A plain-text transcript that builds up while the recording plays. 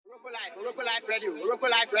Life Radio, Oroko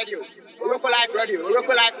Life Radio, Oroko Life Radio,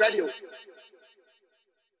 Oroko Life Radio.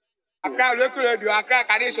 Accra Local Radio, Accra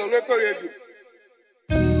Kadesh Local Radio.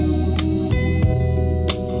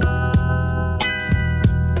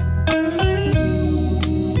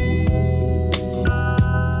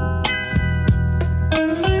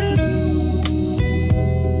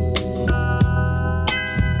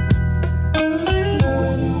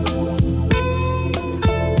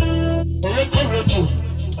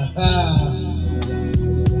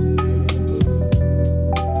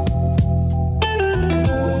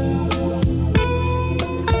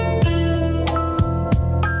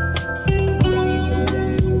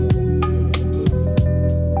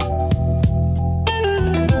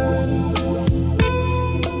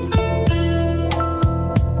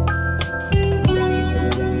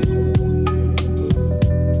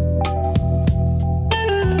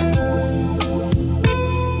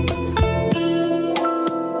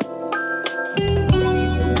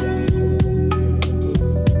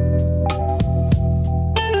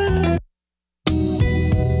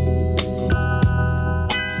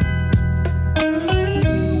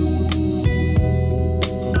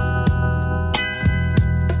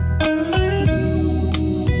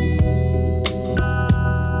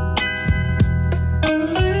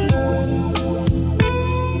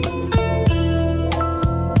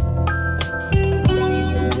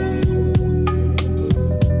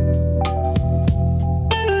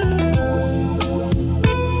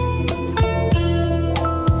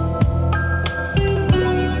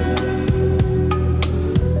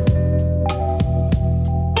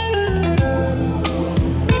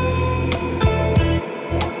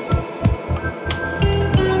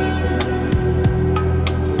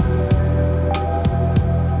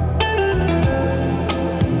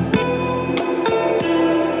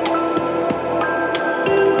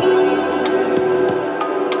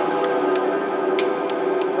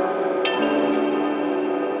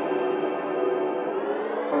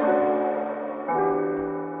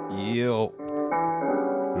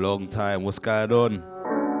 What's going on?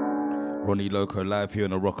 Ronnie Loco live here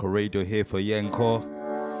on the Oroko Radio here for Y3NKO.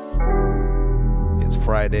 It's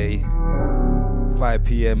Friday, 5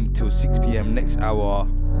 p.m. till 6 p.m. next hour.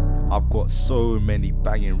 I've got so many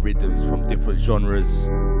banging rhythms from different genres.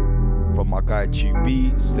 From my guy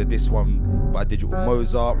Chewbeats to this one by Digital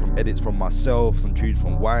Mozart, from edits from myself, some tunes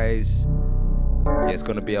from Wise. Yeah, it's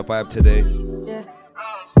gonna be a vibe today. Yeah.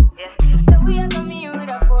 So we are coming here with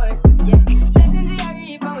a force. Yeah. Listen to your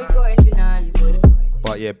reap and we coursing on.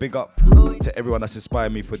 But yeah, big up to everyone that's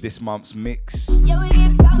inspired me for this month's mix. Yeah, we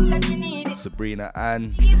give thanks that we need it. Sabrina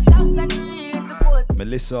Ann, We give thanks that we really supposed to.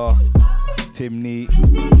 Melissa, Timney,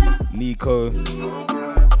 Nico,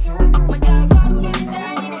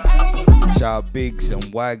 shout out Biggs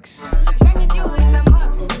and Wags, Gratitude is a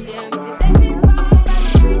must. Yeah, we see blessings fall on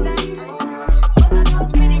the right. But I don't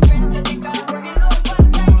spend it friends that they got for me low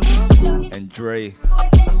one time. and Dre.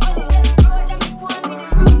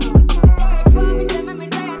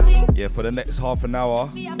 Yeah, for the next half an hour.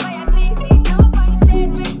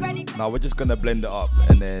 Now we're just gonna blend it up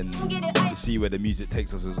and then see where the music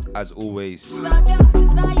takes us as always.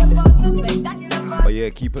 But yeah,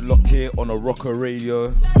 keep it locked here on Oroko Radio.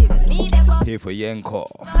 Here for Y3NKO.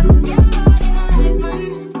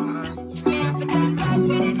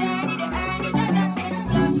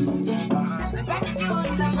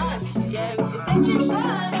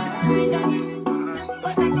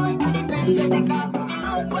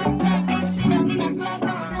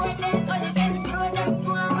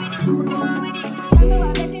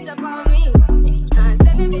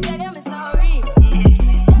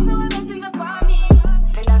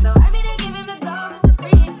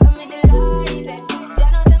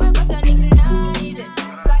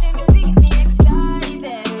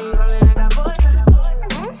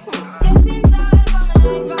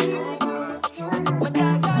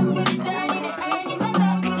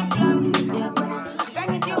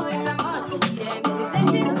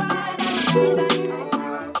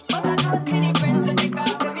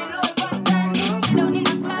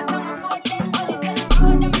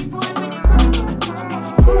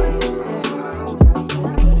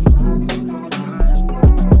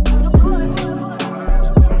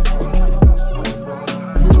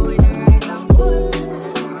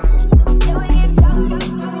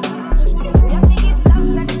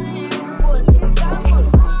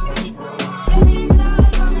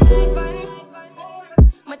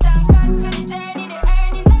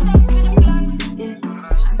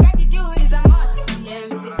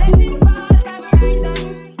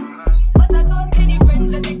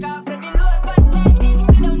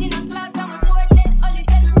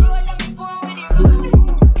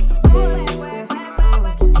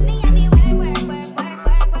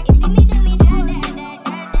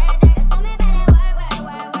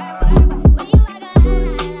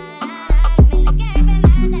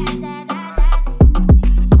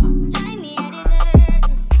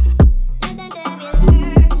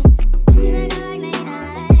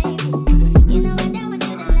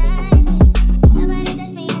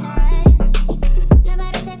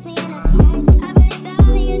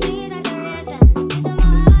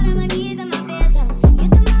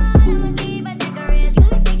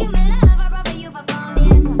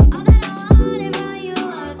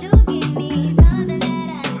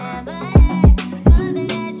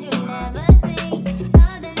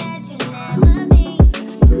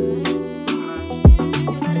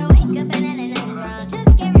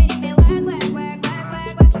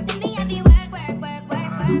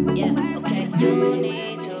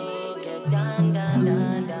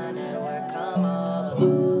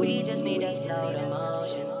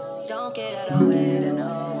 won't get out of way to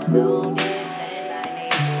no one long distance. I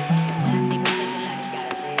need you. When I see potential, I just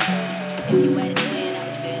gotta see it. If you had a twin, I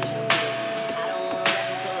would still choose you. I don't wanna rush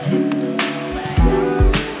into it if it's too soon, but I know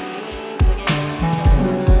you need to get on.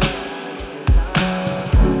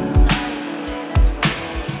 Sorry for saying that's for me.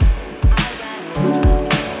 I got news trying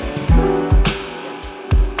to get me.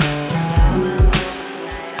 Spilled out my emotions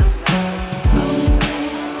tonight, I'm sorry.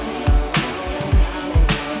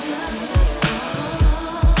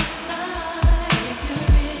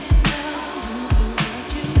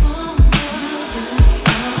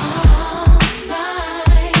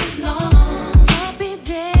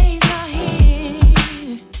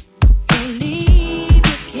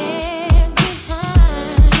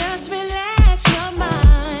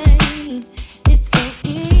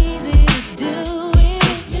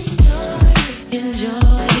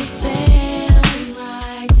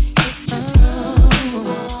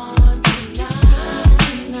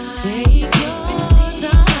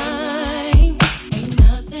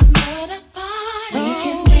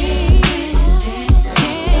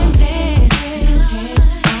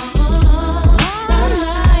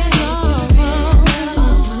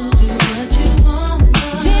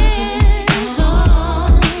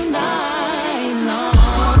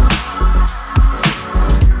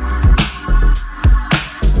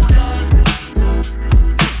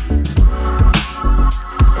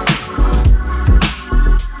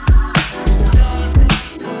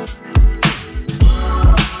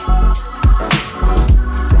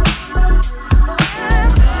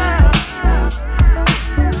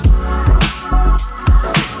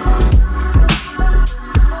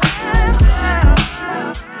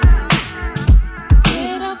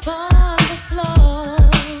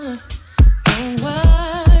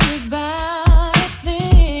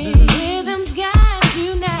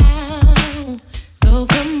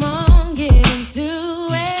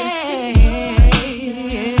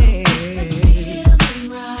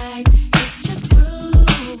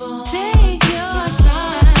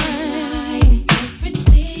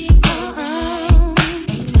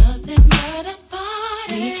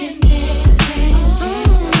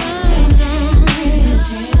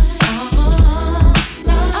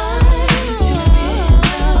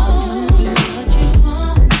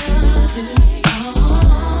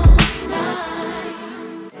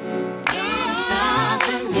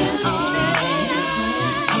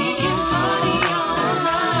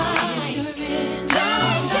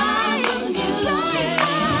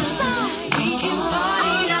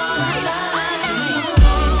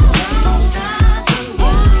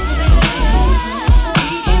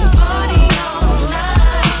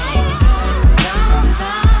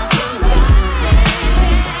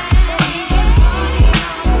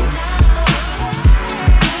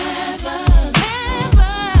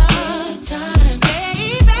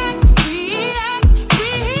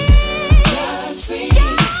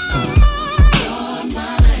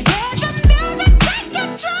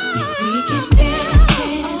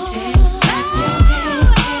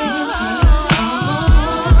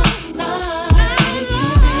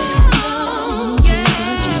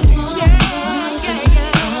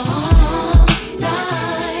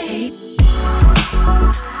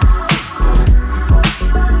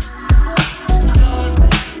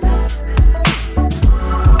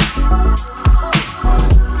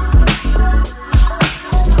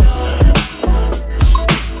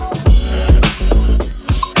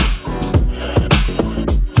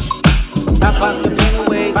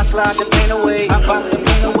 slide the pain away. I pop the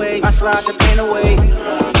pain away. I slide the pain away.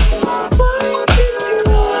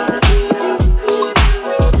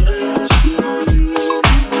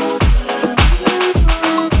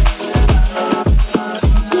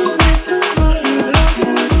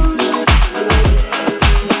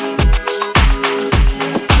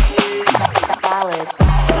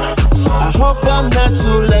 I hope I'm not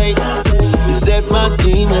too late to set my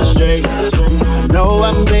demons straight. I know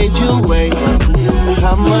I made you wait, but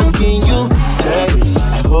how much can you take?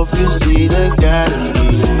 I hope you see the God in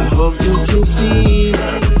me. I hope you can see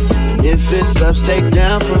if it's up, stay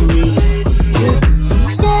down for me. Yeah.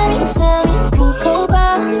 Shiny, shiny, cocoa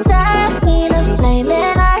bar, seraphine of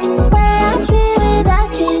flaming eyes. Where I'd be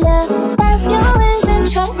without your love. That's your wings and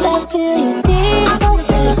trust. I feel you deep. I don't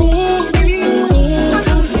feel deep.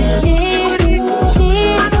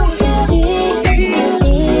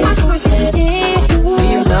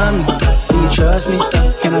 Trust me,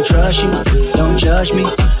 can I trust you? Don't judge me.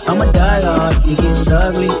 I'm a die-hard, it gets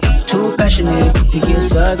ugly. Too passionate, it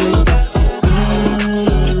gets ugly.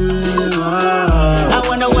 I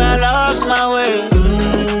wonder where I lost my way.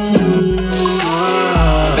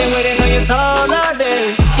 Been waiting on your call all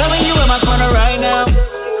day. Tell me you in my corner right now.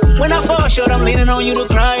 When I fall short, I'm leaning on you to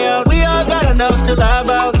cry out. We all got enough to lie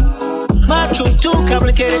about. My truth too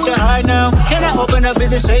complicated to hide now. Can I open up?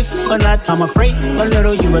 Is it safe or not? I'm afraid a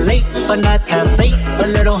little you relate, but not have faith. A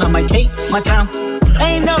little I might take my time.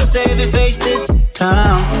 Ain't no saving face this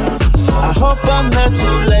time. I hope I'm not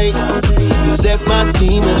too late to set my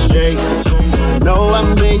demons straight. I know I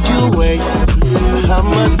made you wait, but how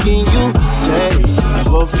much can you take? I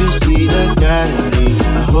hope you see the God in me.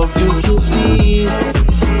 I hope you can see.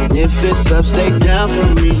 If it's up, stay down for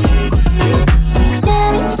me.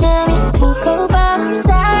 Sherry, sherry, cocoa bar,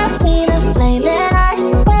 Seraphina, flame and ice.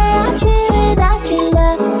 Where I'd be without your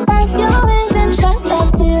love. That's your wings and trust. I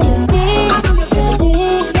feel you deep,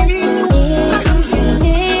 deep, deep.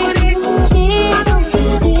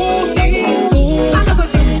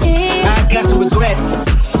 I got some regrets,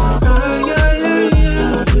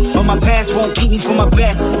 but my past won't keep me from my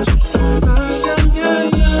best.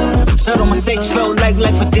 Subtle mistakes felt like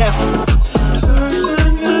life or death.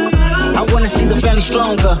 I wanna see the family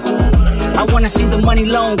stronger. I wanna see the money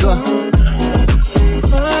longer.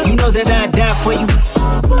 You know that I'd die for you.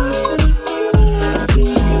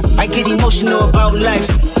 I get emotional about life.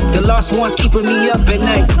 The lost ones keeping me up at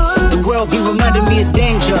night. The world be reminding me it's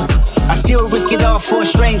danger. I still risk it all for a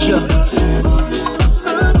stranger.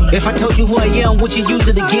 If I told you who I am, would you use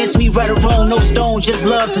it against me? Right or wrong, no stone, just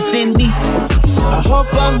love to send me. I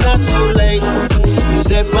hope I'm not too late to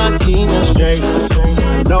set my demons straight. I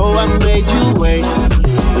know I made you wait,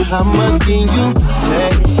 but how much can you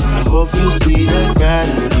take? I hope you see the God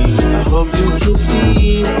in me. I hope you can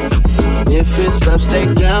see. If it's up, stay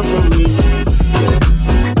down for me. Yeah.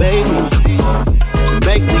 Baby,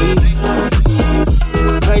 make me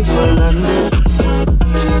pray for London.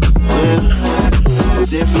 Yeah.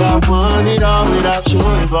 'Cause if I want it all without you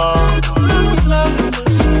involved,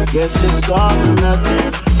 guess it's all for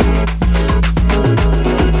nothing.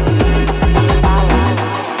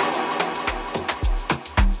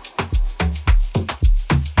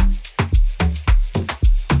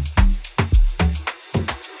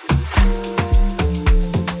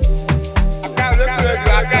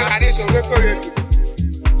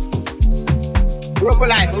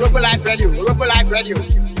 Oroko Live Radio, Oroko Live Radio,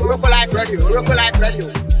 Oroko Live Radio, Oroko Live Radio.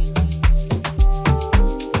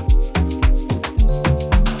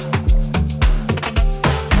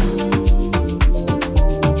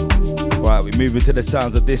 Right, we're moving to the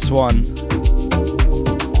sounds of this one.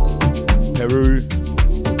 Peru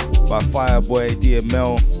by Fireboy,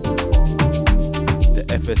 DML, the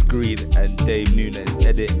FS Green and Dave Nunes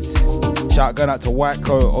edit. Shout going out to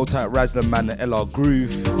Y3NKO, Old Tight Razzler Man, the LR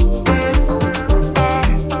Groove.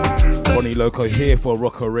 Ronnie Loko here for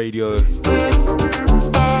Oroko Radio.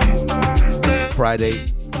 Friday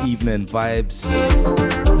evening vibes.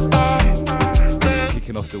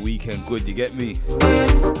 Kicking off the weekend good, you get me?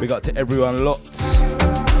 Big up to everyone locked.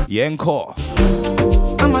 Y3NKO.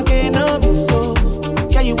 I'ma get no be so.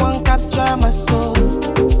 Yeah, you won't capture my soul.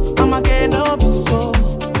 I'ma get no be so.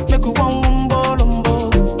 Make you one umbo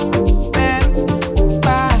lumbo. Peru,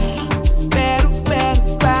 Peru.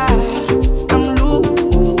 I'm loose.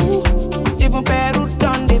 Even Peru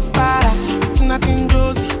done the para. Nothing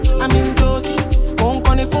Josie, I'm in Josie. Won't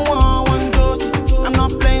call it for one Josie. I'm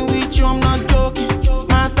not playing with you, I'm not joking.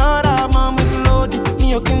 My thought of mom is loaded. Me,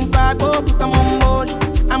 you can back up, but I'm on board.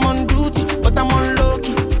 I'm on duty, but I'm on low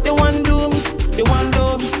key. They want do me, they want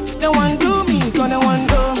do me, they want do me, cause they want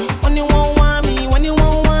do me. When you won't want me, when you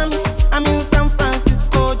won't want me, I'm in San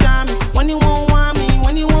Francisco, Jama. When you won't want me,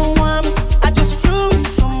 when you won't want me, I just flew in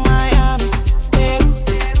from Miami. Peru,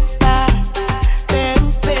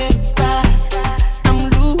 I'm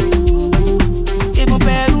loose. Even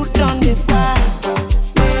Peru done the bar.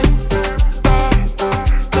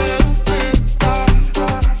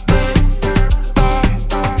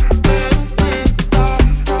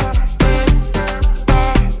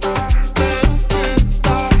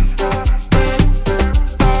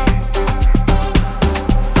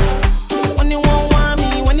 When you won't want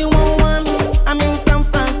me, when you won't want me, I'm in San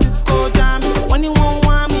Francisco, Jama. When you won't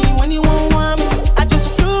want me, when you won't want me, I just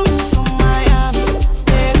flew in from Miami.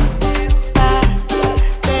 Peru,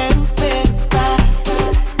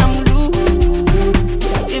 I'm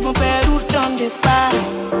loose. Even Peru done the bar.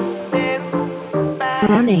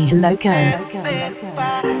 Ronnie, Loco. I'm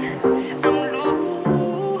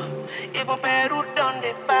loose. Even Peru done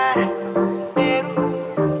the bar. Peru,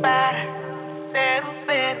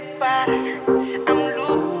 I'm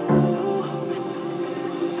loose.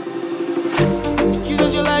 She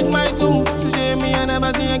says you like my tune. She say me I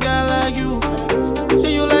never seen a girl like you.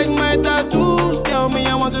 Say you like my tattoos. Tell me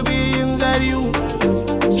I want to be inside you.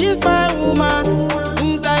 She's my woman.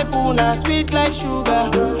 Inside Puna, sweet like sugar.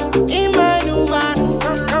 In my new van,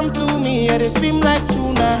 come to me, yeah, they swim like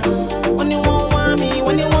tuna. When you won't want me,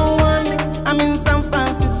 when you won't want me, I'm in San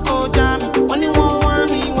Francisco, Jama. When you won't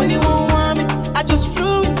want me, when you won't want me, I just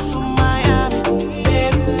flew into Miami.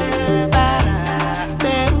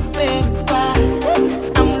 Peru, Peru,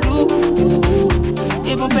 I'm blue.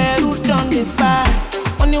 Even Peru done the bar.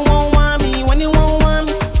 When you won't want me, when you won't want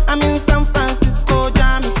me, I'm in San Francisco,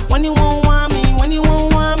 Jama. When you won't want me, when you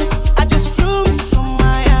won't want me, I just flew into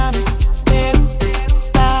Miami. Peru,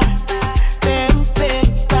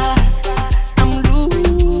 I'm blue.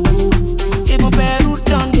 Even Peru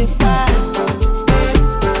done the bar.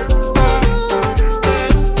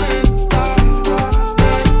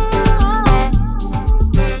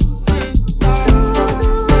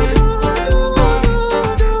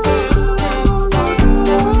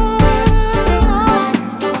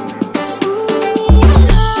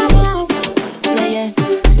 Yeah,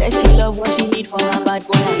 sexy love what she need from a bad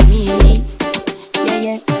boy like me.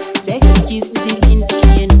 Yeah, sexy kiss is the thing that she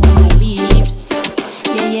ain't on my lips.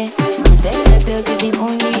 Yeah, my sex herself is the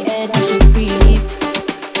only air that she breathes.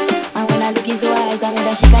 And when I look into her eyes, I know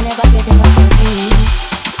that she can never get enough of me.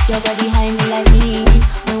 Your body high me like me.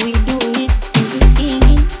 When we do it, skin to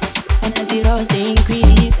skin. And as it all they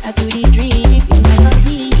increase, I do the drip in my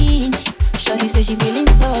vein. Shorty say she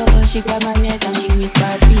feeling so, she grab my neck and she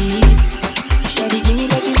whisper please. Shorty give me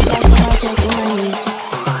like it's like on my chest and my knees.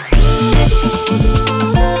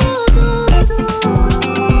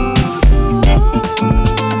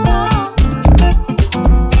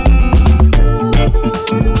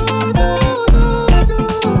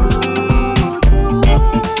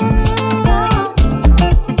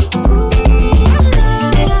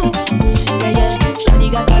 Yeah, Shorty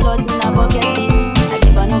got a lot in her bucket list. I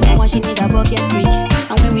give her number one, she need a bucket spray.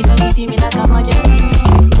 And when we don't meet him in like a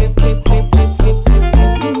majesty,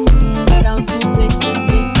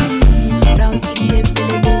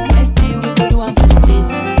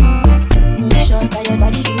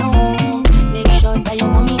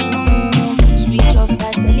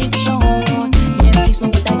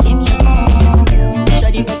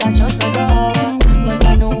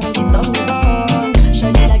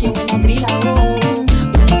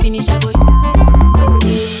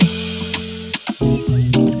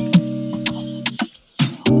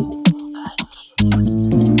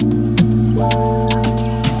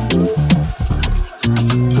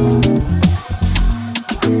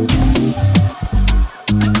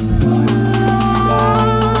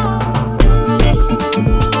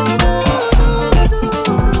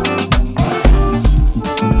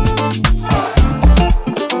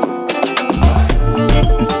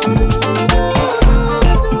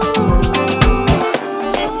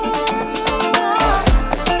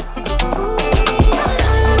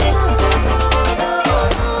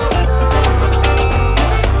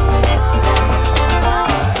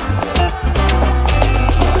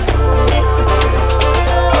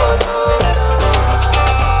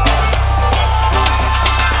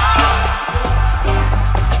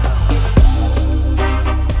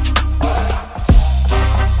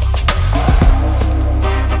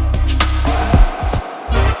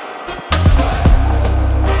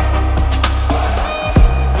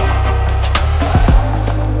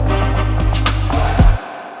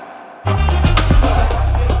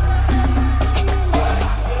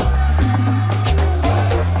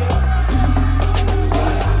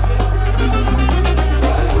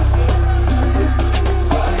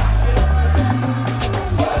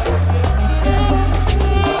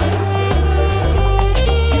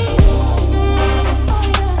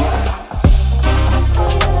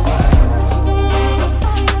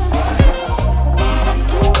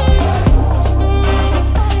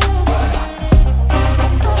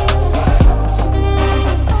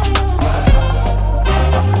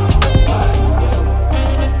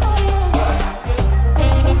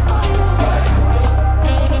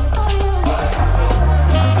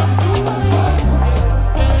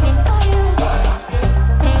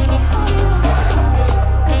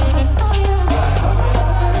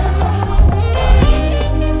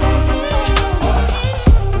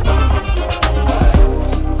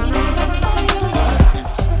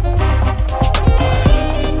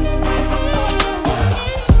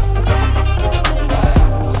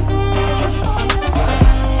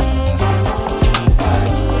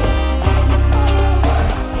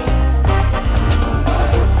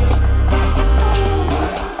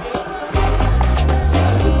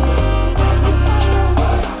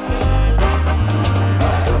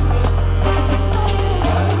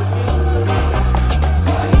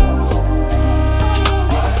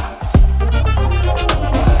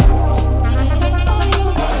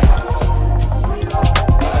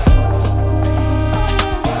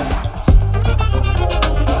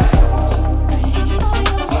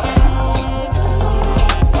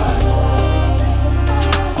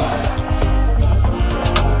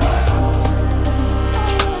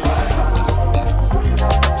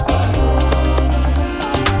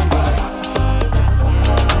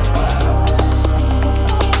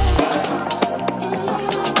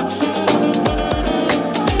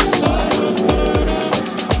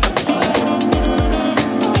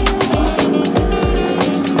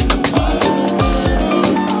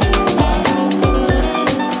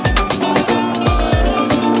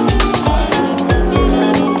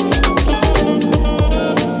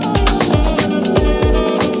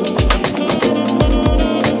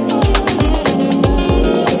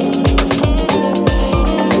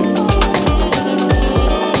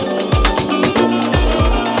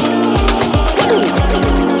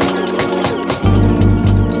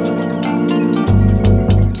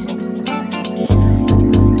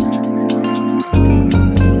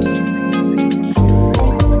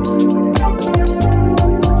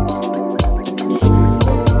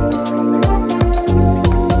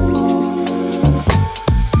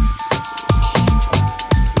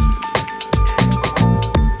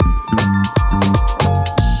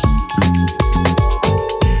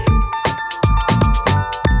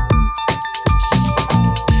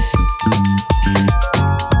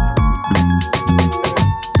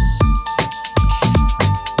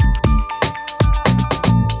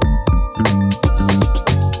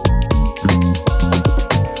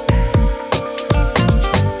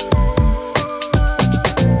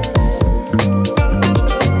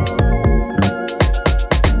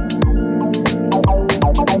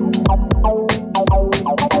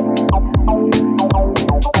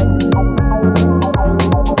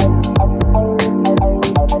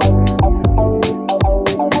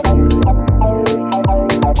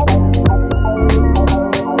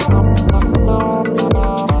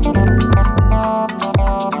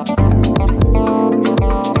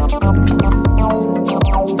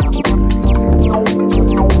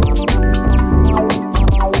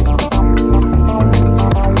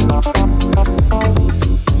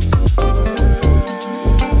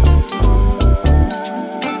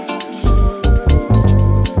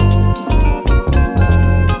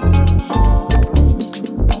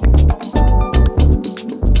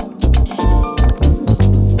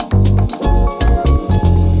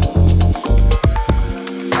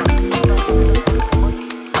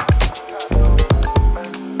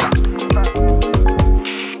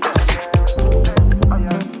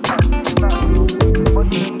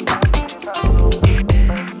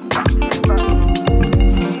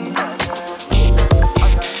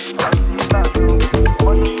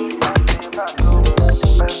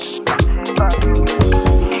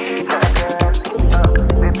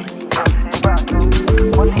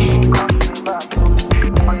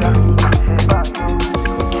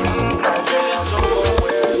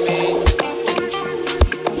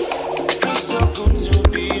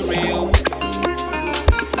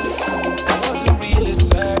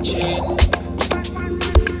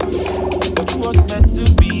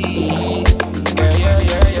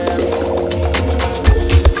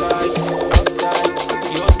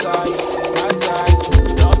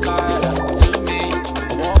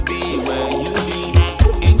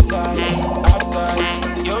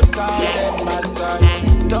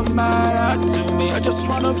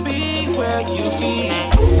 wanna be where you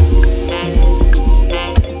be.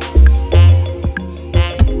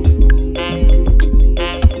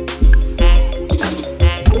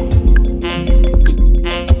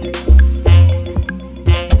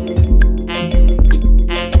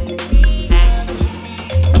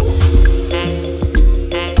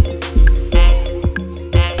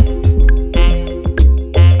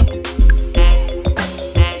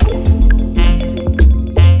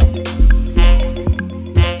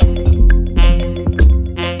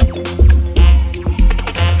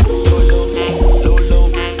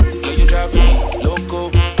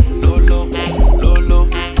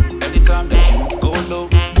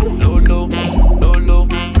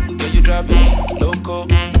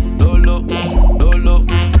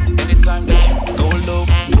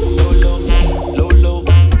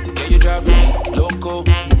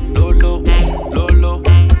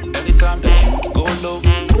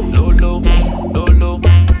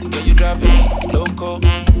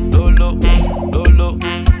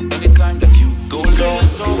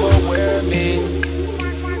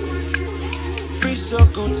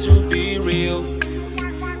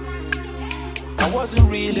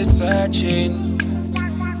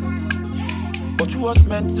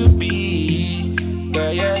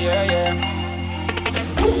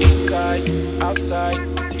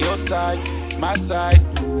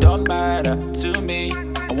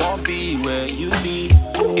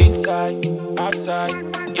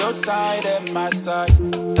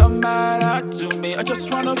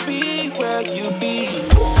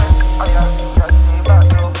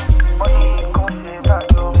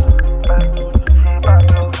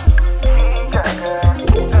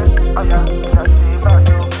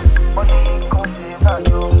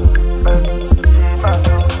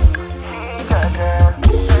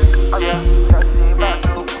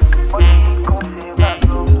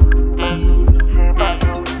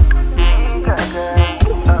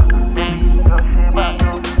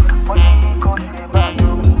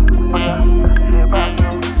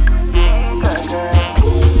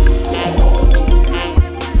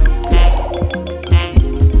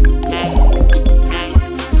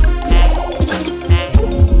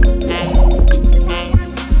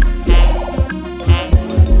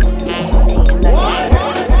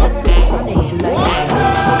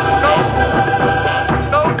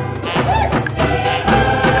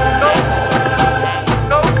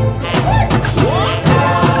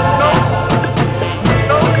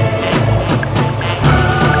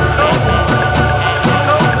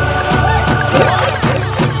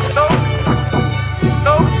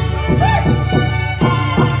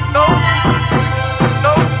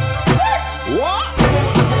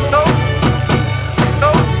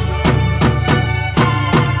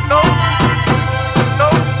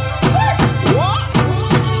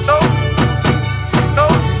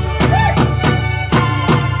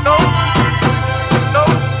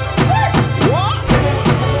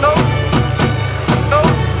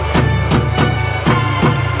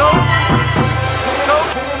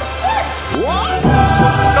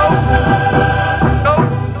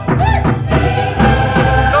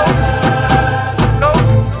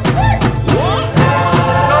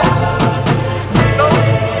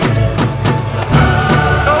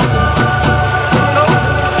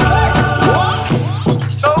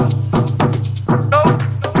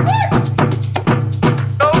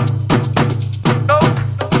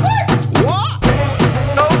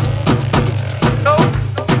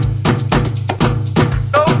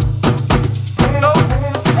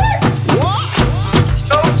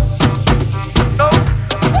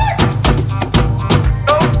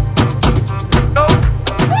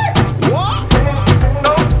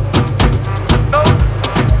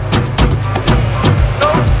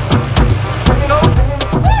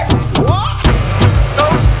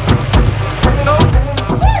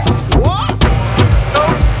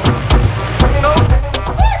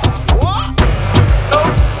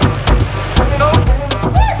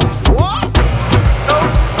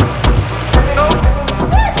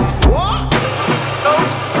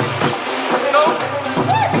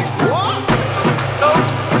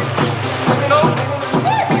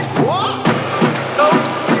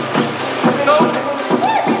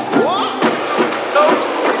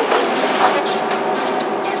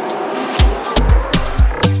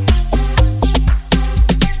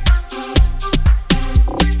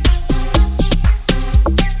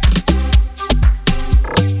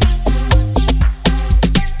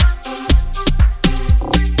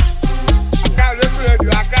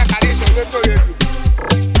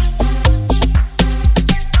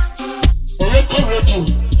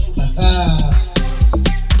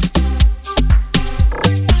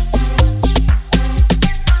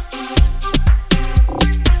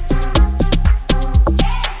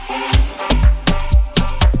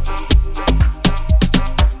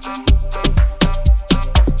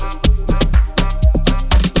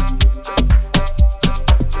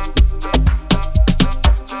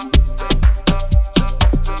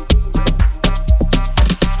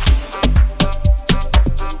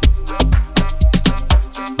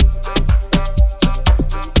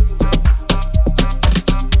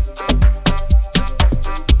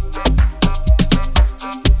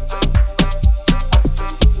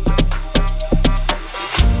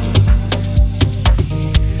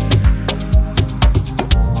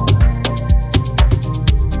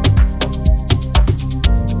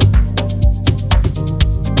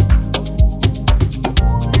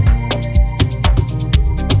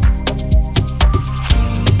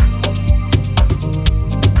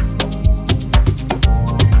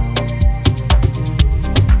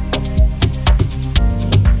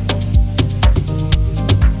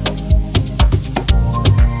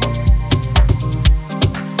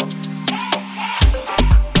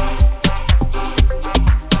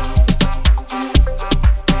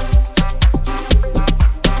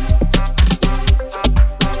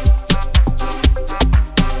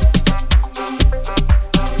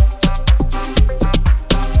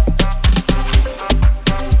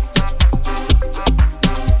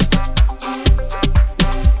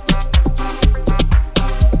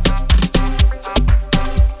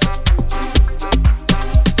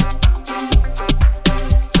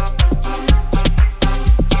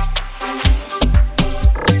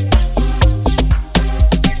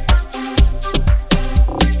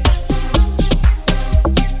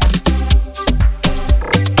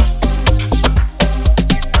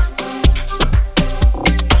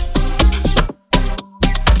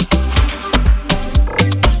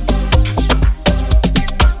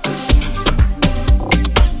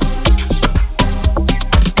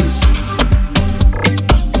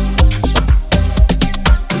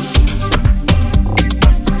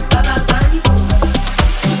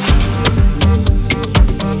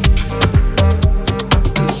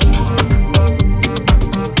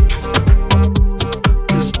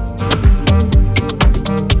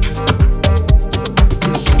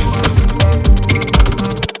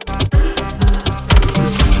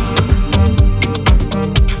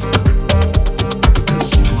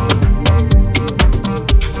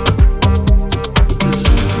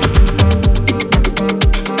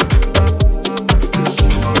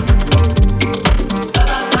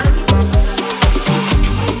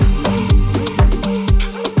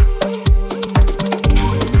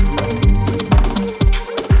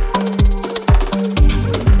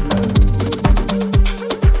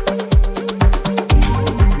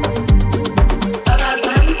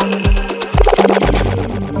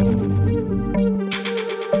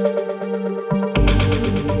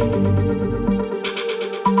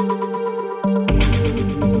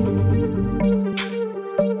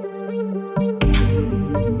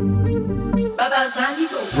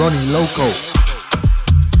 Ronnie, Loco.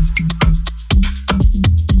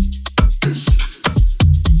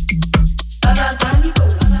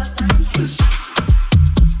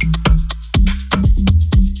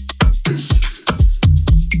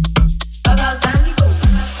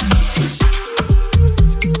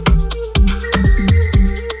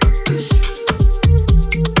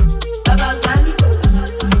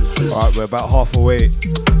 We're about half away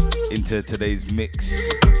into today's mix.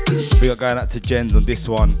 We are going out to Jens on this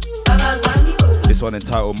one. This one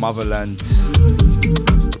entitled Motherland.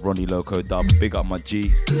 Ronnie Loco dub. Big up my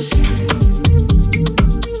G.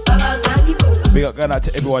 Big up going out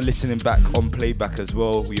to everyone listening back on playback as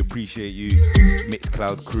well. We appreciate you,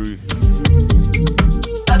 Mixcloud crew.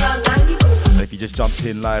 And if you just jumped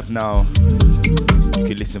in live now, you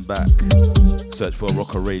can listen back. Search for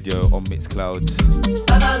Oroko Radio on Mixcloud.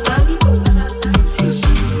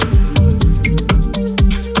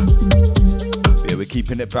 Yeah, we're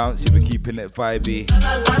keeping it bouncy, we're keeping it vibey.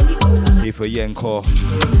 Here for Y3NKO.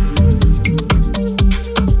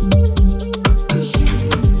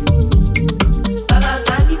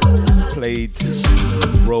 Played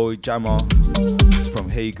Roy Jama from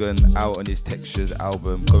Hagan out on his Textures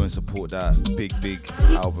album. Go and support that big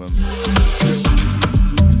album.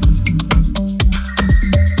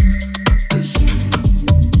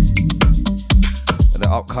 And the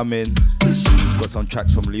upcoming, got some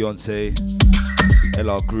tracks from Leonce,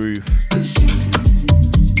 LR Groove,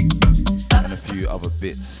 and a few other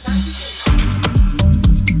bits.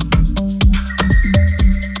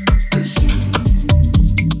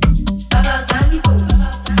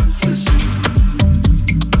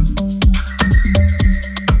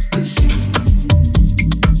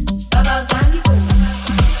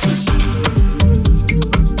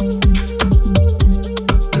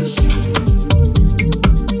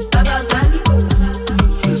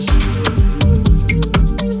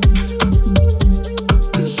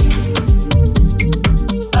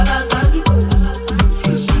 Babazani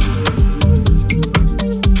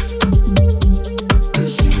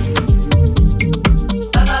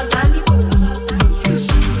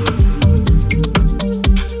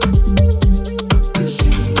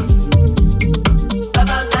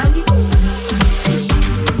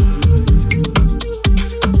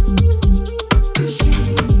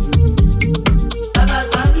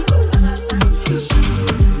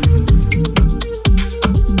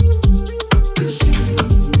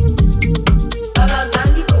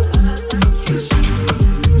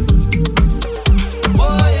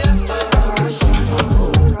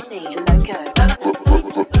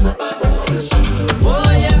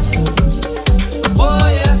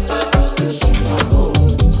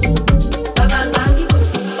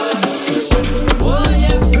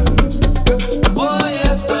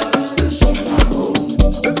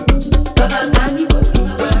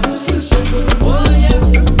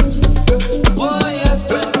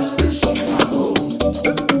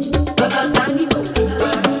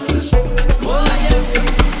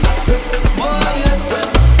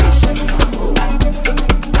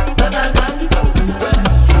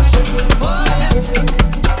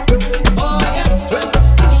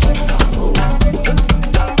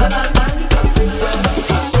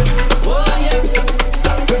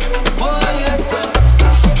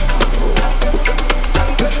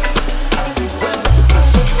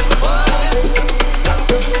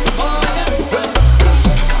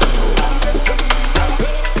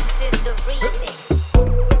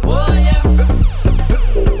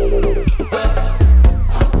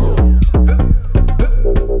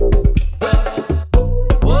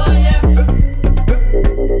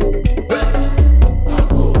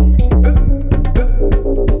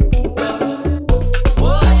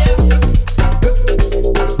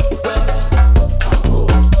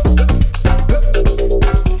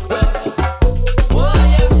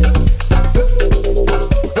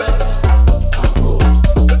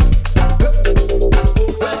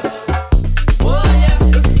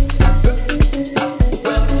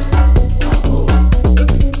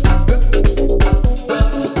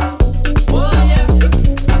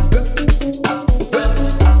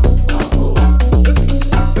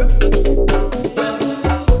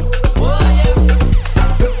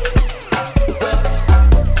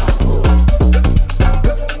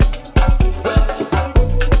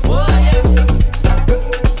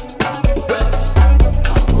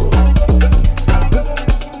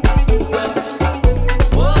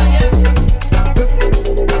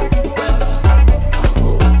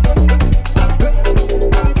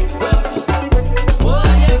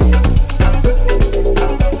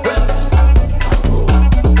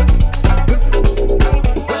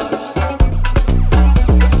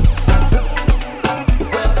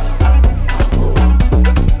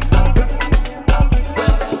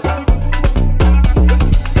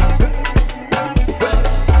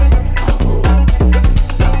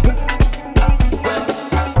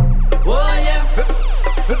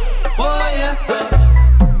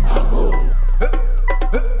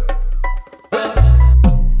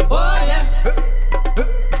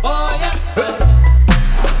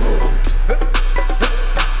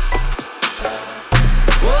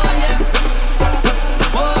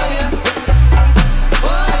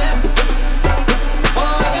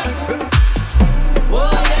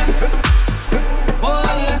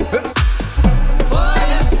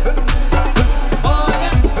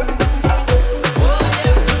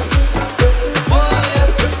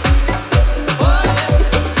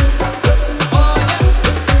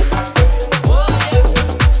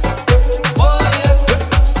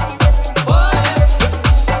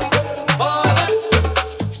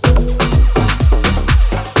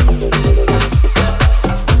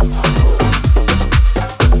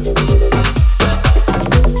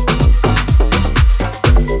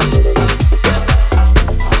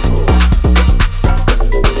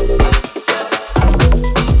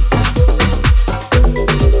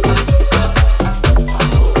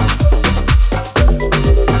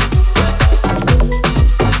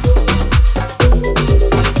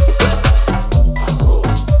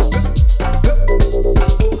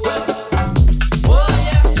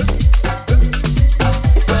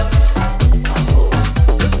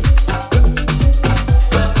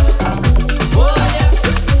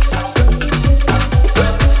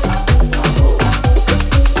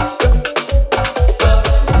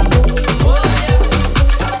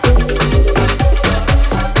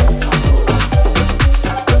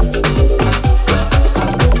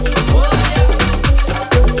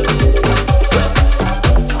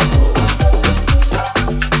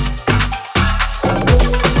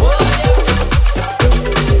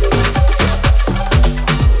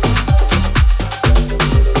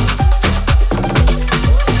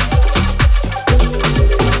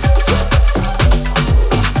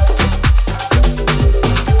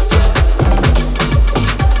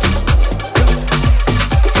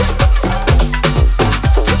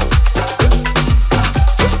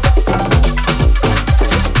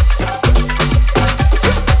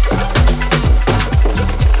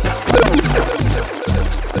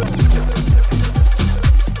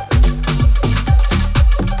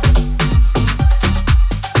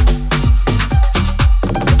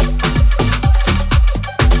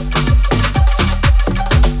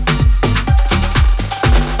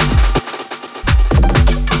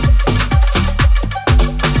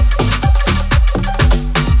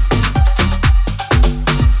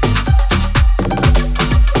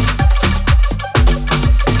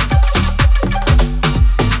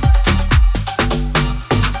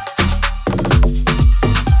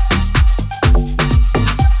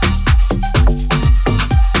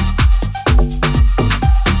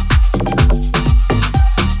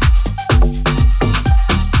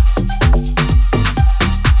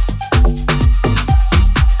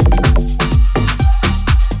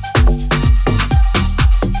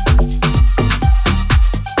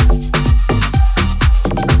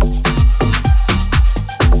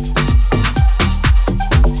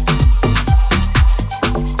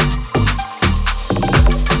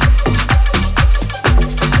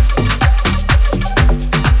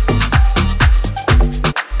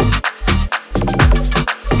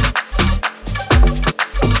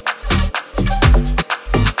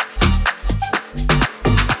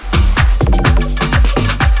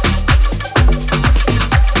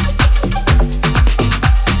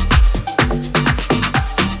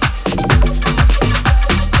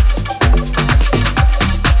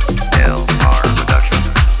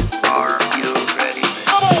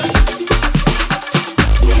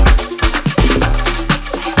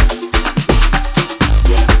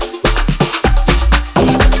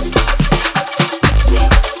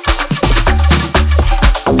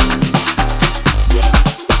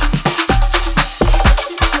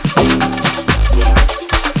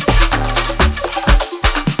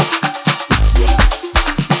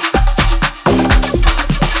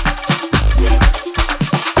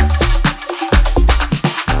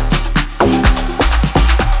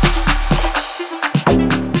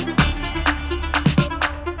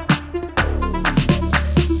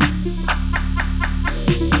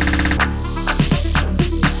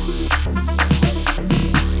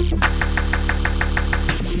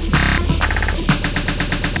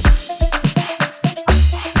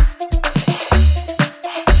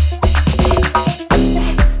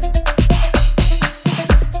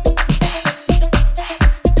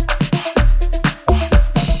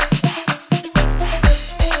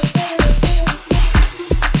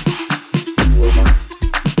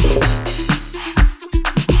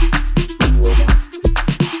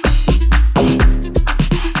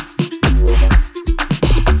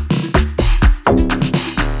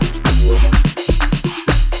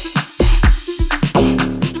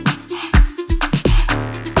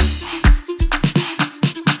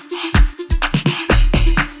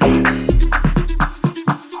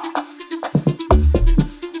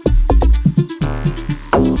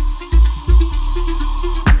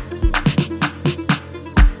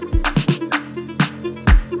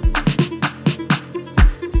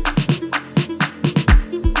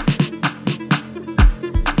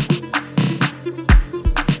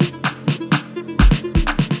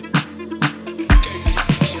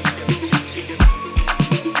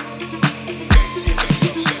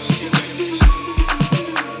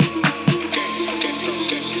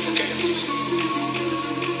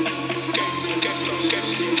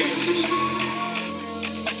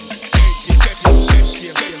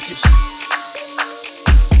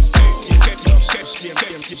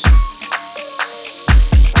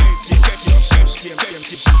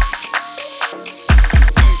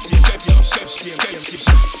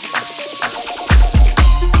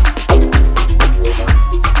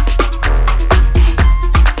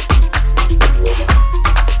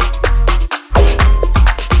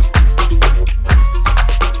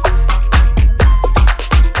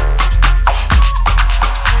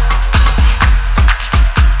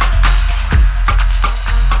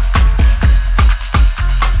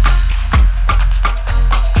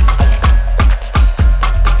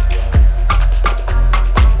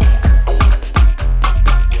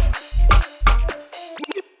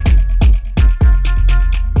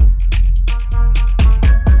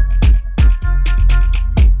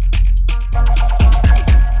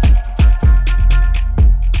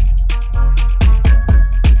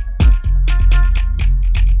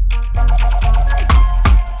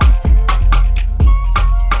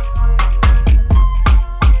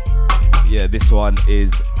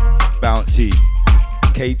Is Bouncy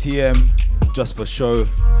KTM Just for Show,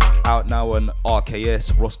 out now on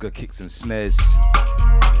RKS, Rosca Kicks and Snares.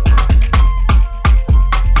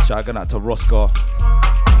 Shout out to Rosca,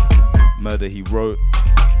 Murder He Wrote.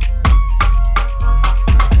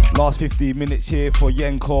 Last 15 minutes here for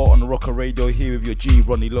Y3NKO on Rocker Radio, here with your G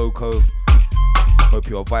Ronnie Loko. Hope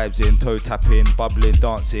your vibes in, toe tapping, bubbling,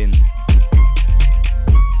 dancing.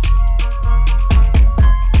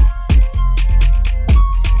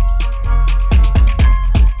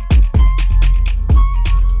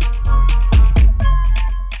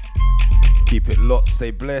 Keep it locked,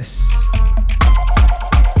 stay blessed.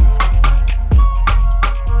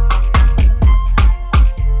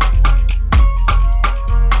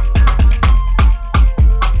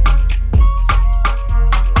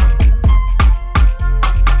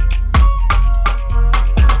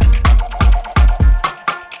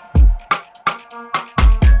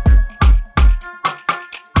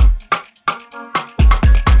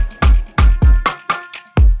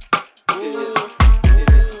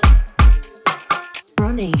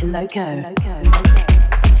 Loco.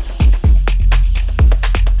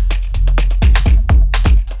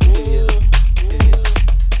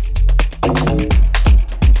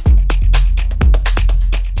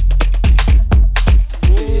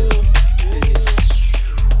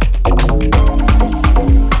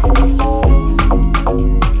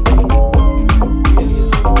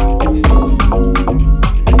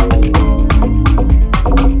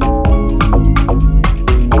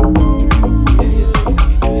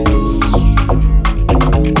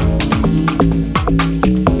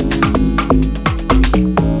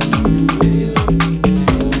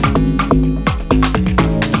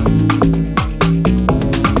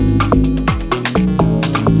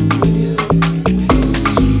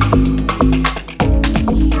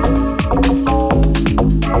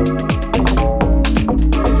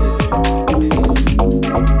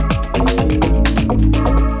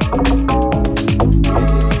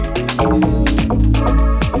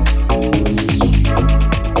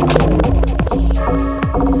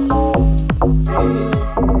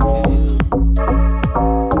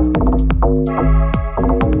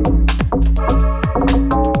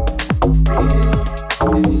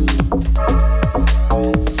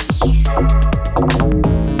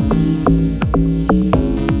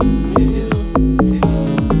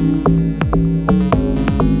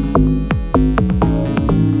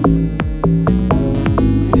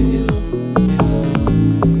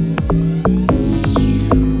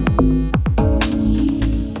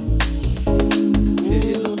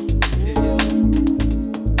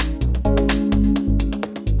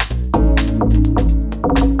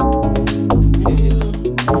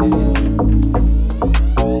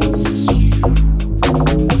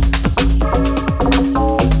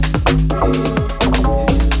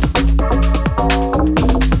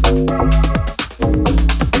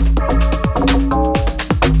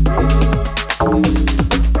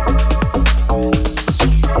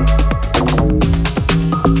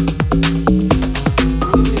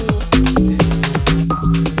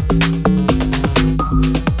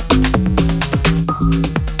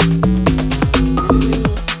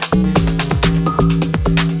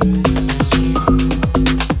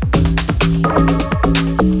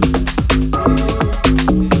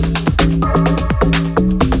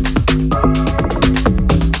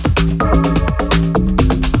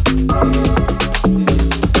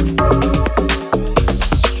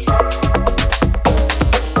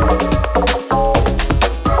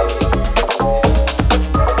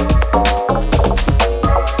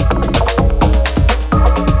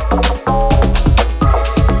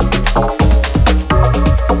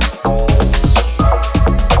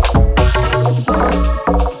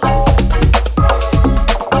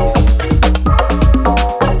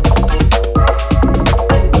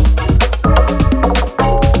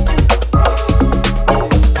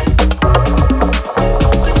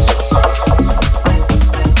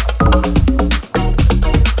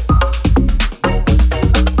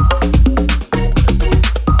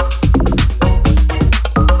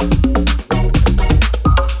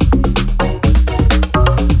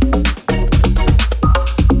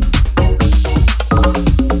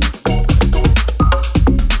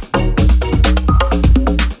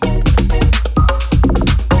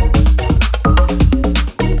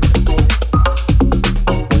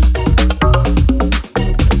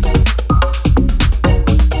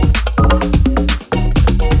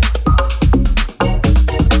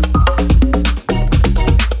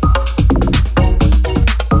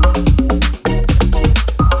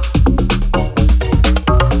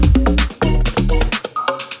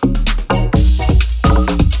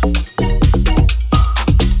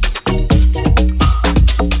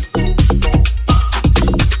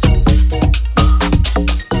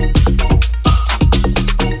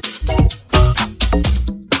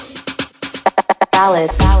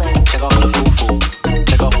 Ballads. Take off the foo-foo,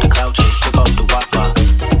 take off the cloud chase, take off the Wi-Fi,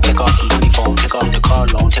 take off the money phone, take off the car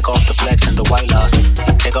loan, take off the flex and the white loss,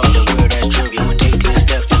 take off the weird ass jewelry, I'ma take 10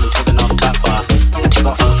 steps and I'm taking off top off, take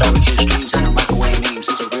off the fabricated streams and the microwave names,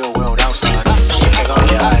 it's a real world outside, take off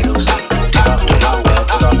the idols, take off the Rottwell,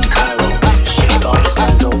 take off the Cairo, take off the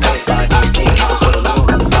Sandro, pay 5 days, take off the little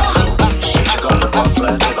and the follow, take off the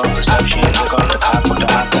buffalo, take off perception, take off the pop with the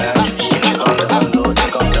iPad, take off the unload,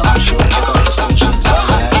 take off the unsure, take off the sunshine,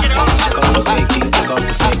 take off the fake deep, take off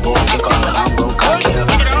the fake wall, take off the humble, come here,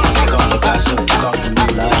 take off the gossip, take off the new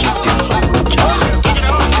logic, take off the child,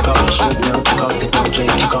 take off the sugar, take off the DJ,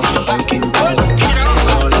 take off the banking ball,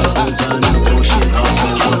 take all that design and bullshit off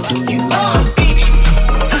me, what do you have?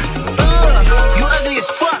 You ugly as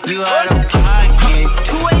fuck. You out of pocket,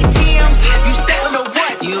 2 ATMs, you stepping to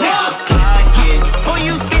what? you out of pocket, Who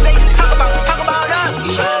you think they talk about us?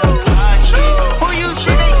 you out of pocket, Who you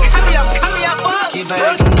think they carry up for us? you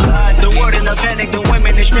out of pocket. The word in the panic, the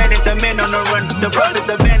women is stranded, the men on the run. The profits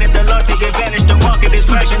advantage, the law take advantage. The market is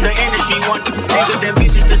crashing, the industry wants niggas and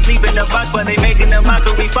bitches to sleep in the box, but they making a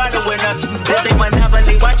mockery following us. This ain't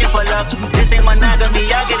monopoly, watching for love. This ain't monogamy,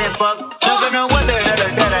 y'all getting fucked. Never know what the hell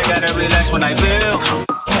is that. I gotta relax when I feel.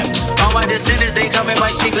 All my descendants, they come in my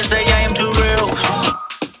secret, say I am too real.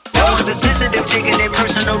 Don't want the sensitive, taking it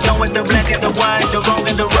personal. Don't with the black and the white, the wrong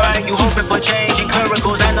and the right. You hoping for change and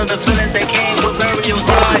miracles. I know the feelings that came with burial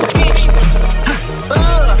cries.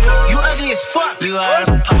 You ugly as fuck. You out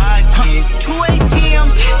of pocket, 2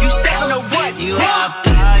 ATMs, you stepping to what? you out of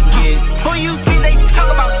pocket, Who you think they talk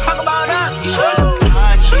about us? you out of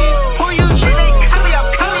pocket. Who you think they carry up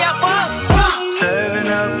for us? Serving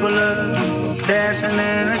up a look, dancing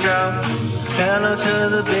in a drop. Hello to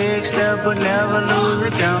the big step, but never lose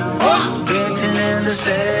a count. Venting in the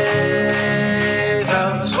safe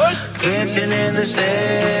house, venting in the safe.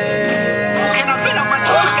 Can I fit on my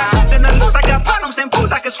choice? Got nothing to lose. I got problems and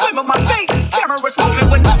booze. I can swim with my feet. Cameras moving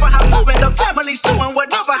whenever I'm moving. The family suing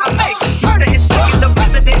whatever I make. Murder is sticking. The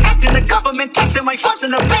president acting. The government taxing my funds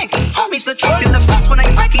in the bank. Homies attracting the fast when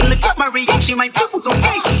I'm breaking. Look at my reaction. My pupils don't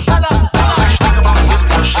skate. Think about this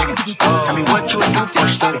frustrated. Tell me what you do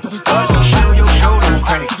frustrated. You show your shoulder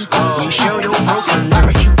credit. You show your broken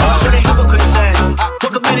lyric. What a hypocrite say.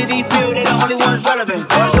 What community feel they're the only ones relevant?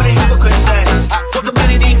 What a hypocrite say. What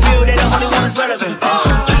community feel they're the only ones relevant?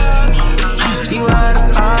 You out of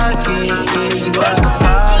pocket, yeah, you out of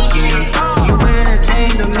pocket. You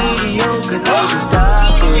entertain the mediocre, don't you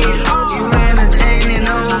stop it. You entertaining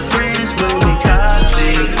old friends, but they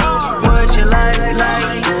toxic. What your life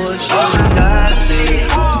like, bullshit, toxic.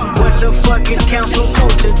 What the fuck is council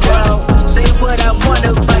culture, dog? Say what I want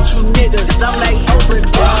about you niggas, I'm like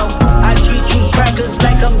overdog. I treat you crackers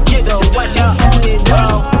like I'm Jigga, watch out on it,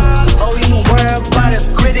 dog.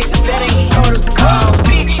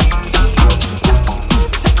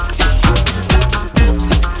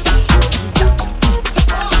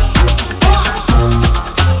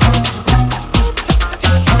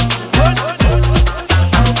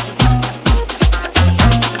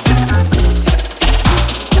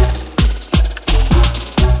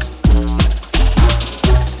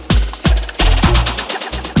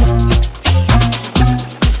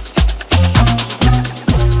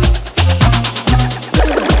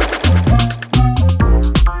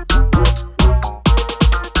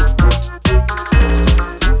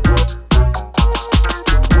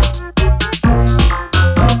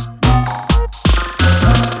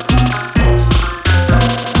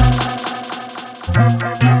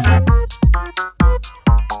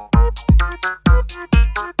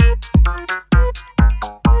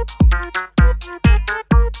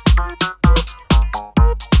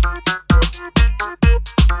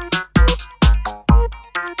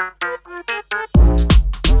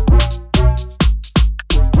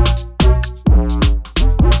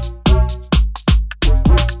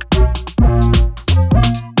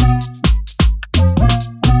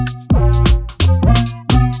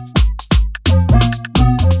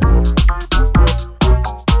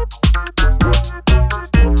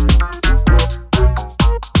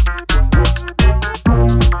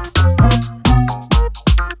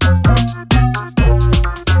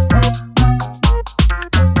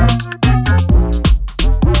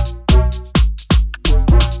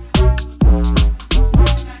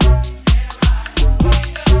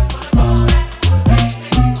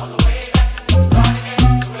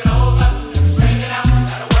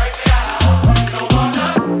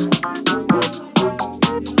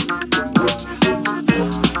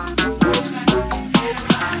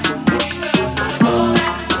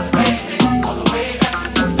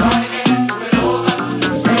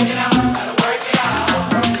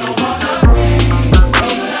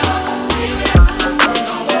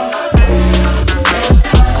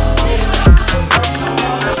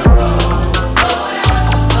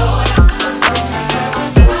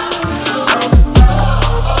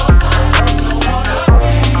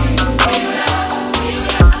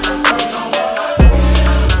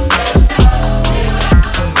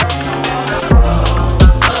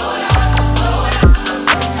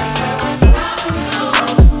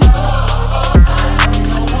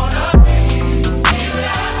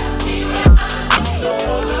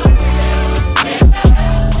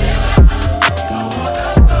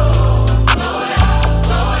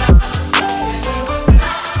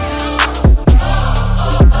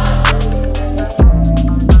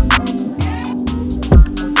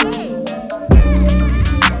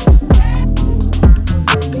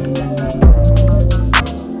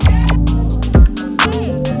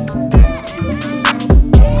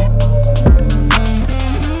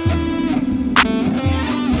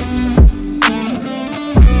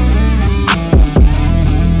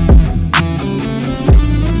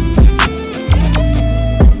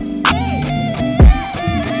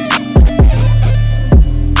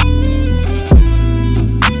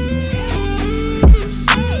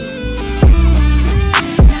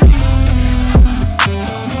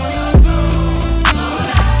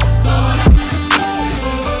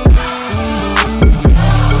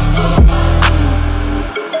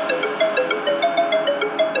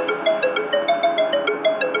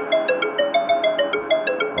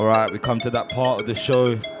 Alright, we come to that part of the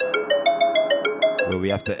show where we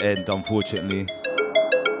have to end, unfortunately.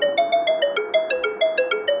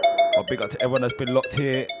 But big up to everyone that's been locked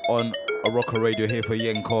here on Oroko Radio here for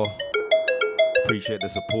Y3NKO. Appreciate the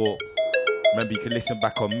support. Remember, you can listen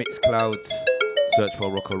back on Mixcloud, search for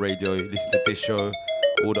Oroko Radio, listen to this show,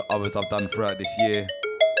 all the others I've done throughout this year,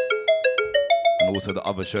 and also the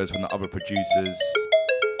other shows from the other producers,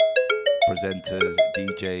 presenters,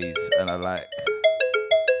 DJs, and alike.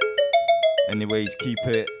 Anyways, keep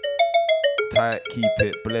it tight, keep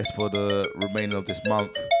it blessed for the remainder of this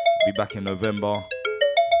month. Be back in November.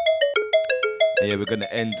 And yeah, we're gonna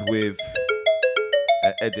end with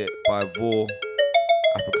an edit by Vor,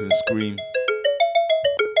 African Scream.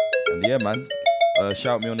 And yeah, man,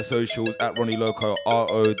 shout me on the socials at Ronnie Loko,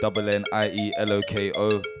 RONNIELOKO.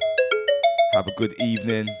 Have a good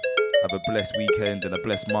evening, have a blessed weekend and a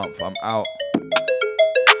blessed month. I'm out.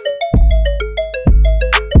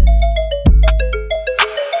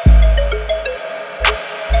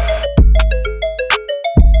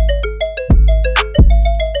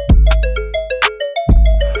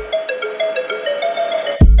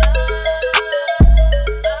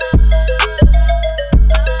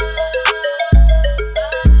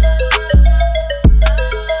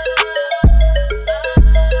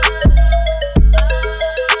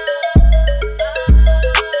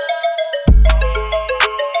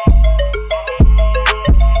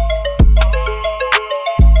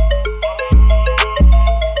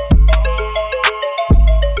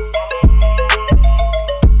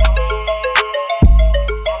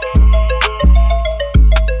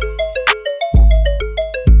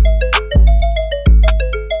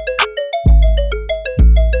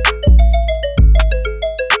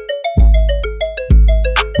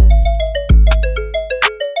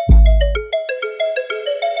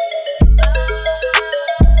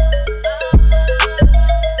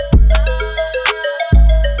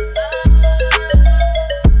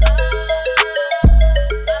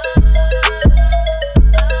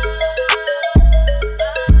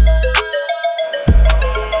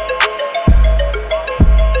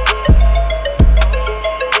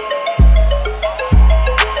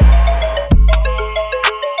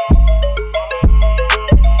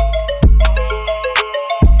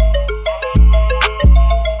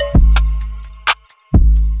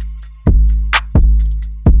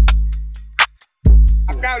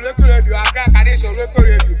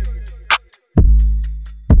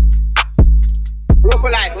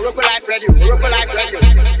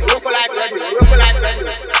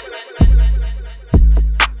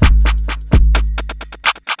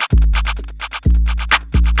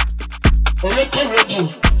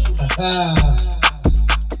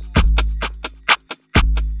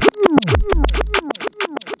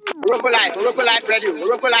 Oroko Life Radio,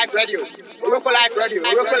 Oroko Life Radio, Oroko Life Radio,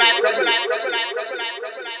 Oroko Life Radio.